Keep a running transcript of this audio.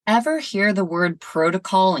Ever hear the word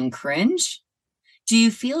protocol and cringe? Do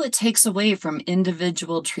you feel it takes away from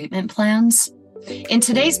individual treatment plans? In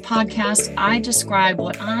today's podcast, I describe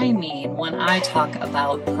what I mean when I talk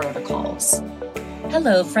about protocols.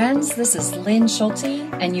 Hello, friends. This is Lynn Schulte,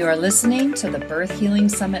 and you are listening to the Birth Healing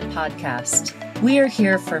Summit podcast. We are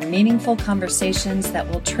here for meaningful conversations that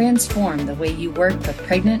will transform the way you work with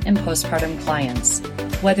pregnant and postpartum clients.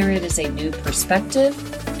 Whether it is a new perspective,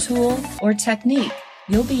 tool, or technique,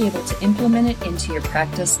 you'll be able to implement it into your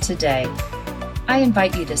practice today. I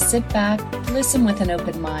invite you to sit back, listen with an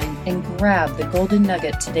open mind, and grab the golden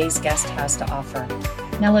nugget today's guest has to offer.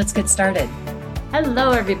 Now let's get started.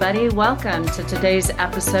 Hello, everybody. Welcome to today's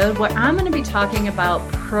episode where I'm going to be talking about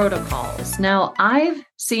protocols. Now, I've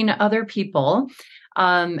seen other people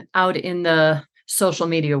out in the social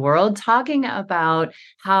media world talking about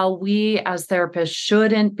how we as therapists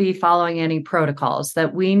shouldn't be following any protocols,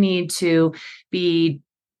 that we need to be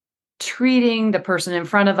treating the person in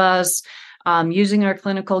front of us, using our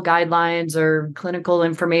clinical guidelines or clinical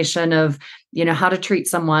information of, how to treat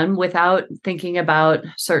someone without thinking about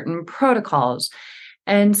certain protocols.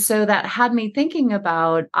 And so that had me thinking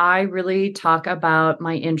about, I really talk about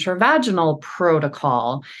my intravaginal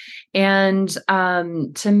protocol. And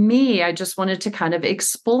to me, I just wanted to kind of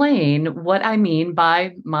explain what I mean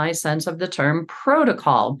by my sense of the term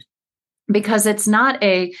protocol, because it's not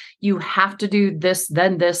you have to do this,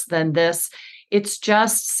 then this, then this. It's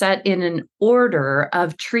just set in an order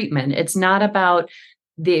of treatment. It's not about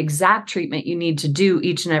the exact treatment you need to do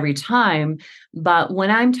each and every time. But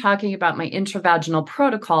when I'm talking about my intravaginal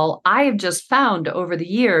protocol, I have just found over the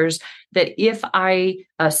years that if I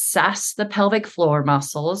assess the pelvic floor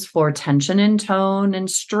muscles for tension and tone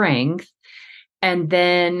and strength, and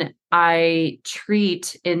then I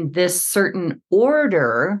treat in this certain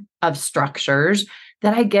order of structures,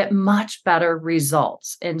 that I get much better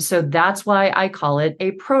results. And so that's why I call it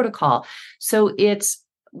a protocol. So it's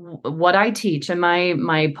what I teach in my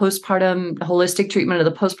postpartum holistic treatment of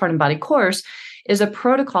the postpartum body course is a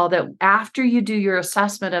protocol that after you do your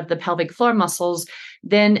assessment of the pelvic floor muscles,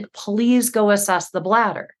 then please go assess the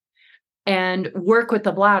bladder and work with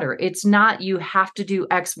the bladder. It's not you have to do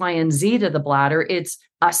X, Y, and Z to the bladder. It's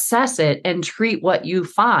assess it and treat what you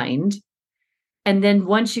find. And then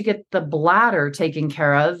once you get the bladder taken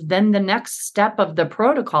care of, then the next step of the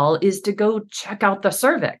protocol is to go check out the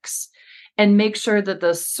cervix and make sure that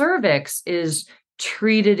the cervix is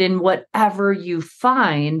treated in whatever you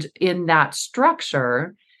find in that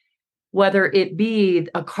structure, whether it be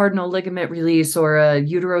a cardinal ligament release or a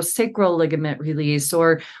uterosacral ligament release,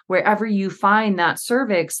 or wherever you find that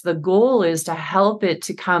cervix. The goal is to help it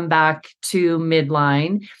to come back to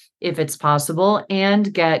midline if it's possible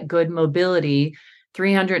and get good mobility,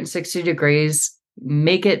 360 degrees,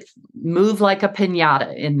 make it move like a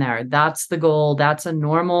piñata in there. That's the goal. That's a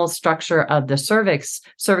normal structure of the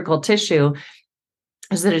cervical tissue,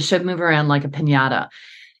 is that it should move around like a piñata.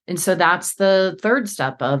 And so that's the third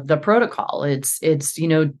step of the protocol. It's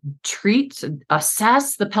treat,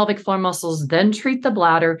 assess the pelvic floor muscles, then treat the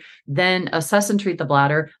bladder, then assess and treat the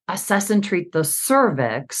bladder, assess and treat the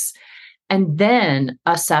cervix, and then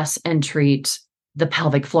assess and treat the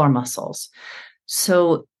pelvic floor muscles.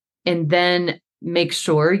 So, and then make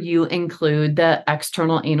sure you include the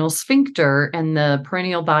external anal sphincter and the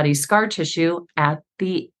perineal body scar tissue at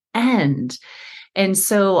the end. And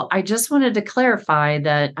so I just wanted to clarify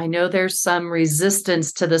that I know there's some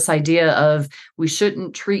resistance to this idea of we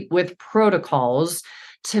shouldn't treat with protocols.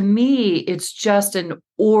 To me, it's just an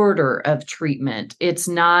order of treatment. It's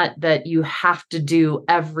not that you have to do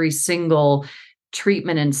every single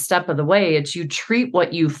treatment and step of the way. It's you treat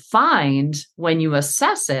what you find when you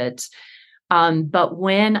assess it. But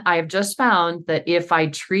when I've just found that if I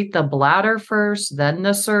treat the bladder first, then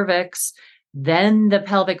the cervix, then the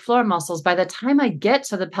pelvic floor muscles, by the time I get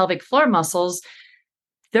to the pelvic floor muscles,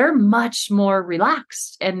 they're much more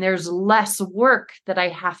relaxed and there's less work that I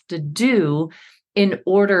have to do in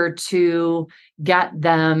order to get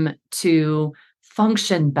them to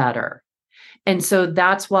function better. And so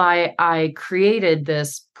that's why I created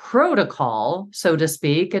this protocol, so to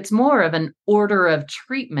speak. It's more of an order of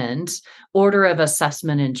treatment, order of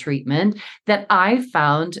assessment and treatment that I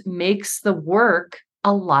found makes the work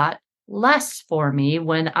a lot less for me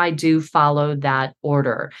when I do follow that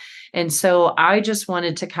order. And so I just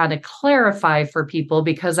wanted to kind of clarify for people,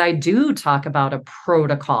 because I do talk about a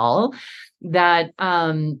protocol that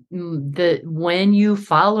when you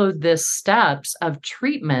follow the steps of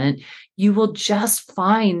treatment, you will just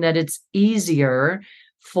find that it's easier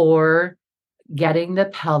for getting the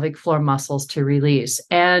pelvic floor muscles to release.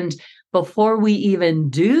 And before we even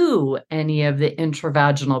do any of the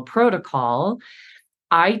intravaginal protocol,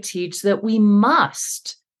 I teach that we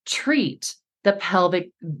must treat the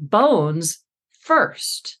pelvic bones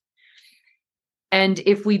first. And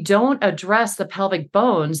if we don't address the pelvic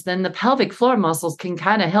bones, then the pelvic floor muscles can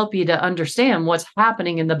kind of help you to understand what's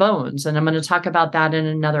happening in the bones. And I'm going to talk about that in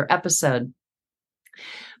another episode.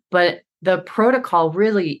 But the protocol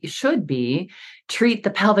really should be treat the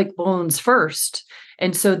pelvic bones first.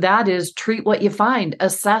 And so that is treat what you find,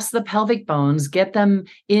 assess the pelvic bones, get them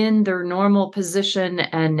in their normal position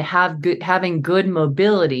and having good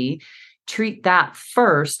mobility, treat that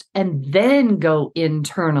first, and then go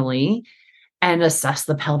internally and assess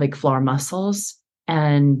the pelvic floor muscles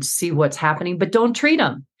and see what's happening, but don't treat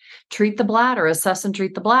them. Treat the bladder, assess and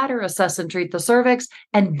treat the bladder, assess and treat the cervix,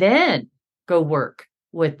 and then go work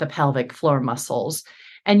with the pelvic floor muscles.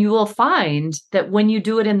 And you will find that when you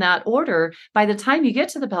do it in that order, by the time you get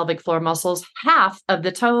to the pelvic floor muscles, half of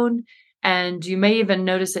the tone, and you may even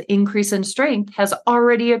notice an increase in strength, has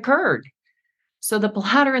already occurred. So the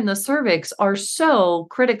bladder and the cervix are so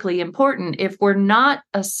critically important. If we're not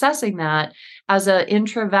assessing that as an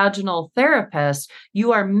intravaginal therapist,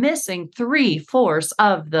 you are missing 3/4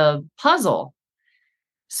 of the puzzle.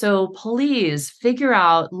 So please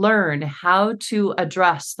learn how to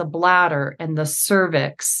address the bladder and the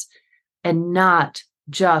cervix and not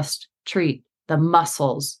just treat the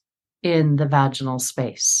muscles in the vaginal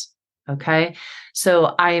space. Okay.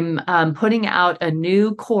 So I'm putting out a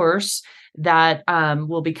new course that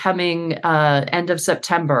will be coming end of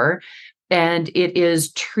September. And it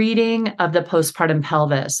is treating of the postpartum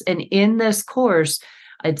pelvis. And in this course,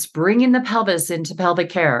 it's bringing the pelvis into pelvic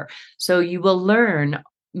care. So you will learn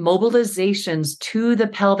mobilizations to the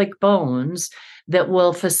pelvic bones that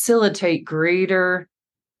will facilitate greater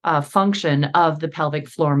function of the pelvic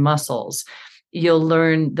floor muscles. You'll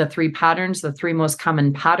learn the 3 patterns, the 3 most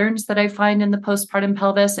common patterns that I find in the postpartum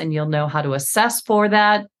pelvis, and you'll know how to assess for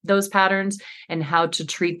those patterns and how to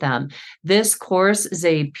treat them. This course is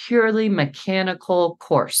a purely mechanical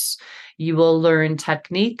course. You will learn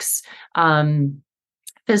techniques,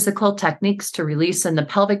 physical techniques to release in the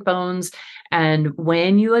pelvic bones. And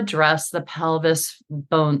when you address the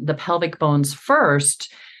pelvic bones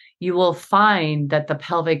first, you will find that the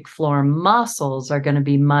pelvic floor muscles are going to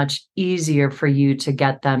be much easier for you to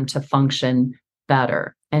get them to function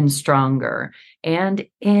better and stronger and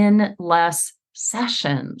in less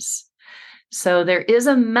sessions. So there is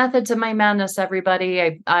a method to my madness,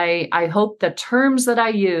 everybody. I hope the terms that I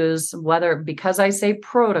use, because I say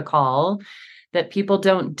protocol, that people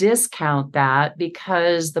don't discount that,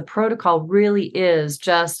 because the protocol really is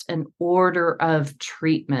just an order of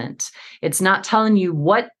treatment. It's not telling you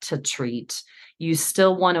what to treat. You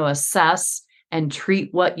still want to assess and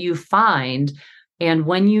treat what you find. And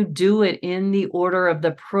when you do it in the order of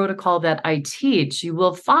the protocol that I teach, you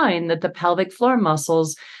will find that the pelvic floor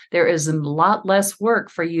muscles, there is a lot less work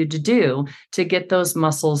for you to do to get those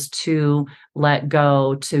muscles to let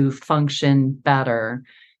go, to function better.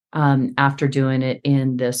 After doing it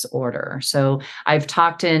in this order. So I've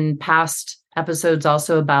talked in past episodes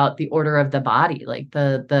also about the order of the body, like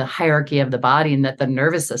the hierarchy of the body, and that the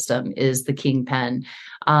nervous system is the kingpin.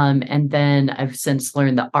 And then I've since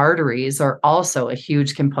learned the arteries are also a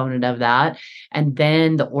huge component of that. And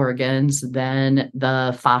then the organs, then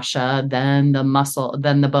the fascia, then the muscle,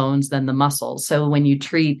 then the bones, then the muscles. So when you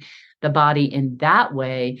treat the body in that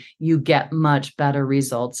way, you get much better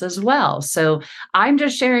results as well. So I'm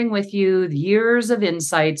just sharing with you the years of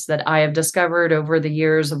insights that I have discovered over the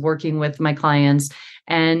years of working with my clients.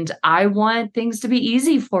 And I want things to be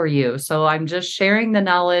easy for you. So I'm just sharing the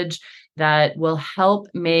knowledge that will help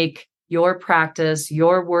make your practice,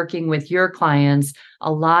 your working with your clients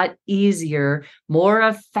a lot easier, more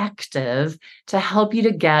effective, to help you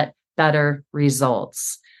to get better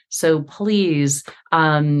results. So please,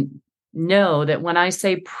 know that when I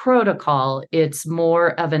say protocol, it's more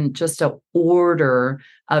of just an order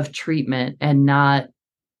of treatment and not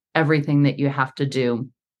everything that you have to do.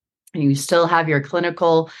 And you still have your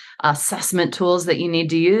clinical assessment tools that you need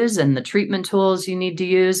to use and the treatment tools you need to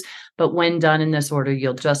use. But when done in this order,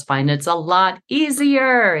 you'll just find it's a lot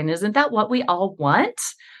easier. And isn't that what we all want?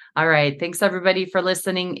 All right. Thanks, everybody, for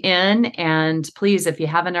listening in. And please, if you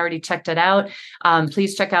haven't already checked it out,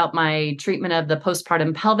 please check out my treatment of the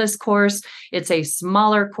postpartum pelvis course. It's a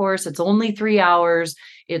smaller course. It's only 3 hours.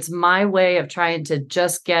 It's my way of trying to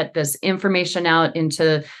just get this information out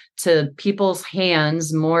into people's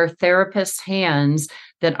hands, more therapists' hands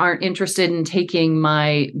that aren't interested in taking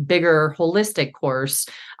my bigger holistic course.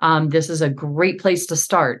 This is a great place to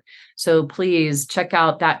start. So please check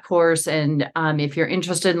out that course. And if you're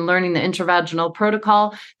interested in learning the intravaginal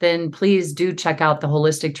protocol, then please do check out the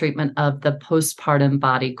holistic treatment of the postpartum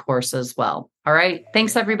body course as well. All right.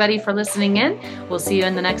 Thanks everybody for listening in. We'll see you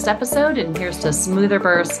in the next episode. And here's to smoother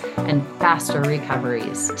births and faster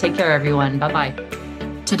recoveries. Take care, everyone. Bye-bye.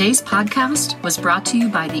 Today's podcast was brought to you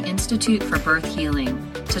by the Institute for Birth Healing.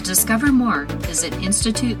 To discover more, visit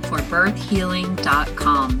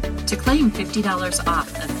instituteforbirthhealing.com. To claim $50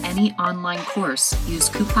 off of any online course, use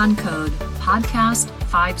coupon code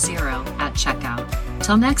PODCAST50 at checkout.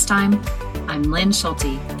 Till next time, I'm Lynn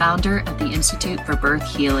Schulte, founder of the Institute for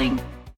Birth Healing.